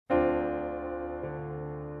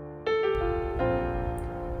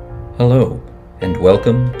Hello, and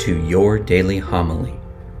welcome to Your Daily Homily,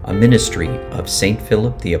 a ministry of St.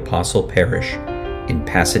 Philip the Apostle Parish in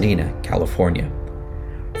Pasadena, California.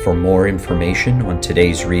 For more information on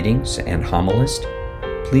today's readings and homilist,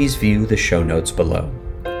 please view the show notes below.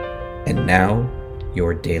 And now,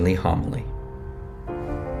 your daily homily.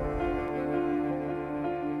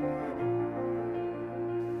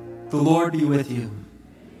 The Lord be with you.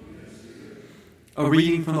 A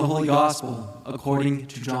reading from the Holy Gospel according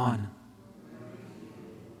to John.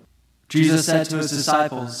 Jesus said to his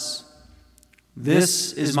disciples,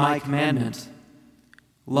 "This is my commandment.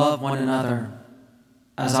 Love one another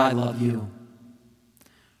as I love you.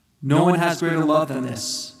 No one has greater love than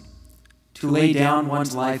this, to lay down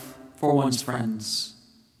one's life for one's friends.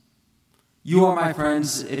 You are my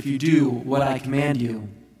friends if you do what I command you.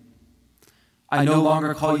 I no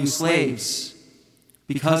longer call you slaves,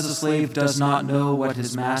 because a slave does not know what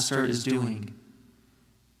his master is doing.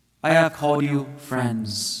 I have called you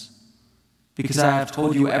friends, because I have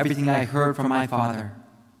told you everything I heard from my Father.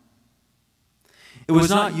 It was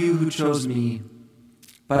not you who chose me,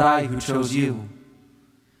 but I who chose you,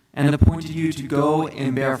 and appointed you to go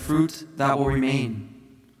and bear fruit that will remain,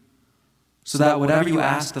 so that whatever you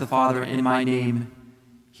ask the Father in my name,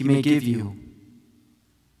 he may give you.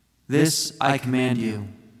 This I command you.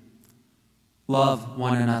 Love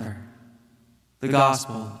one another." The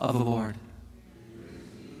Gospel of the Lord.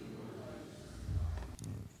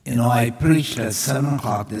 I preached at 7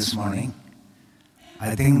 o'clock this morning.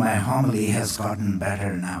 I think my homily has gotten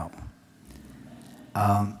better now.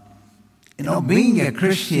 Being a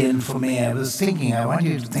Christian for me, I was thinking, I want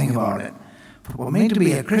you to think about it. For me to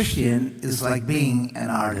be a Christian is like being an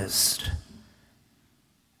artist.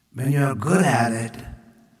 When you're good at it,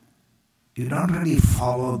 you don't really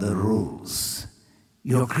follow the rules.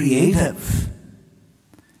 You're creative.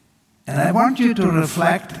 And I want you to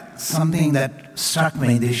reflect something that struck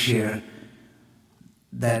me this year,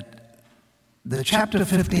 that the chapter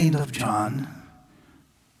 15 of John,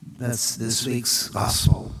 that's this week's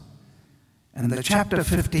gospel, and the chapter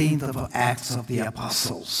 15 of Acts of the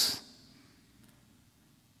Apostles,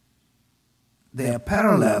 they are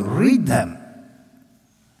parallel. Read them.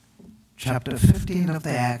 Chapter 15 of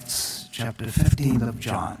the Acts, chapter 15 of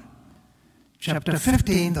John. Chapter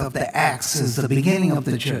 15 of the Acts is the beginning of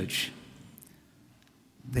the church.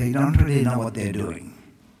 They don't really know what they're doing.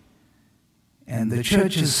 And the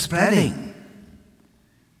church is spreading.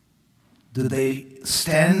 Do they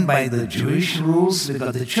stand by the Jewish rules?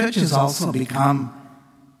 Because the church has also become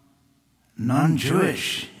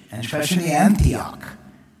non-Jewish, and especially Antioch.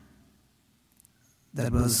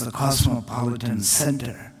 That was the cosmopolitan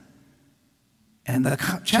center. And the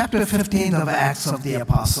chapter 15 of Acts of the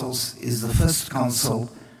Apostles is the first council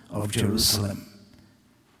of Jerusalem.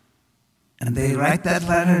 And they write that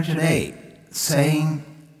letter today saying,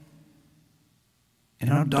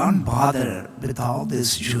 don't bother with all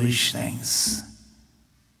these Jewish things,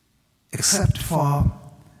 except for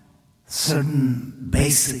certain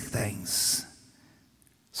basic things.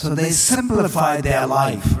 So they simplify their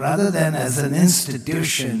life rather than as an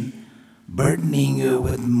institution burdening you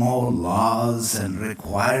with more laws and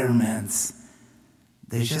requirements.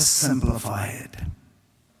 They just simplify it.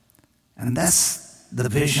 And that's the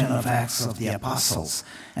vision of Acts of the Apostles.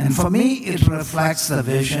 And for me, it reflects the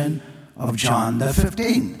vision of John the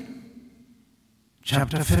 15th.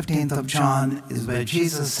 Chapter 15 of John is where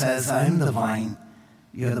Jesus says, "I am the vine,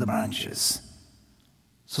 you're the branches."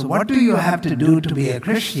 So what do you have to do to be a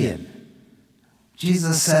Christian?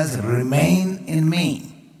 Jesus says, "Remain in me."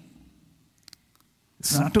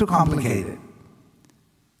 It's not too complicated.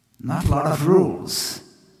 Not a lot of rules.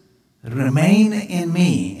 Remain in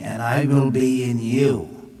me, and I will be in you.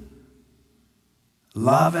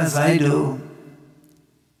 Love as I do,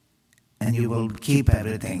 and you will keep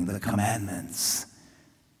everything, the commandments.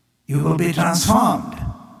 You will be transformed.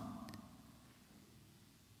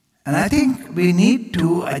 And I think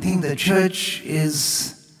the church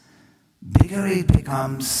is, bigger it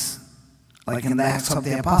becomes, like in the Acts of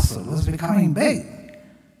the Apostles, it was becoming big.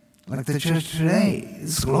 Like the church today,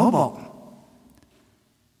 it's global.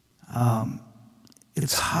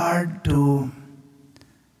 It's hard to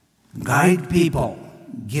guide people,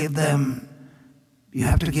 you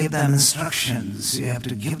have to give them instructions, you have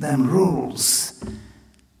to give them rules.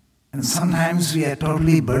 And sometimes we are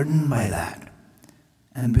totally burdened by that.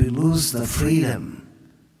 And we lose the freedom,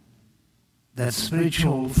 that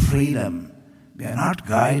spiritual freedom. We are not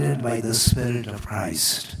guided by the Spirit of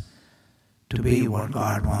Christ to be what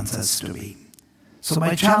God wants us to be. So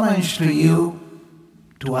my challenge to you,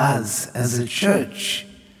 to us as a church,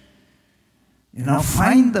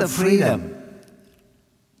 find the freedom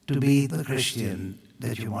to be the Christian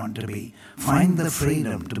that you want to be. Find the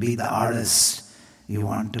freedom to be the artist you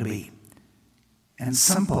want to be. And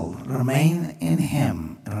simple, remain in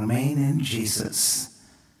Him, remain in Jesus,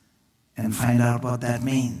 and find out what that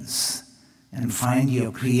means. And find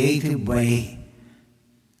your creative way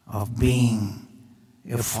of being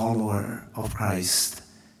a follower of Christ,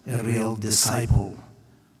 a real disciple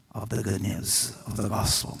of the good news of the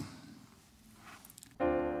gospel.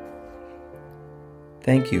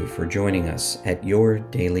 Thank you for joining us at Your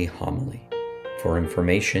Daily Homily. For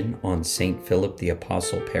information on St. Philip the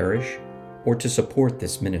Apostle Parish or to support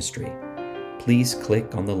this ministry, please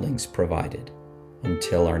click on the links provided.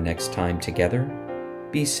 Until our next time together,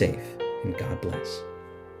 be safe and God bless.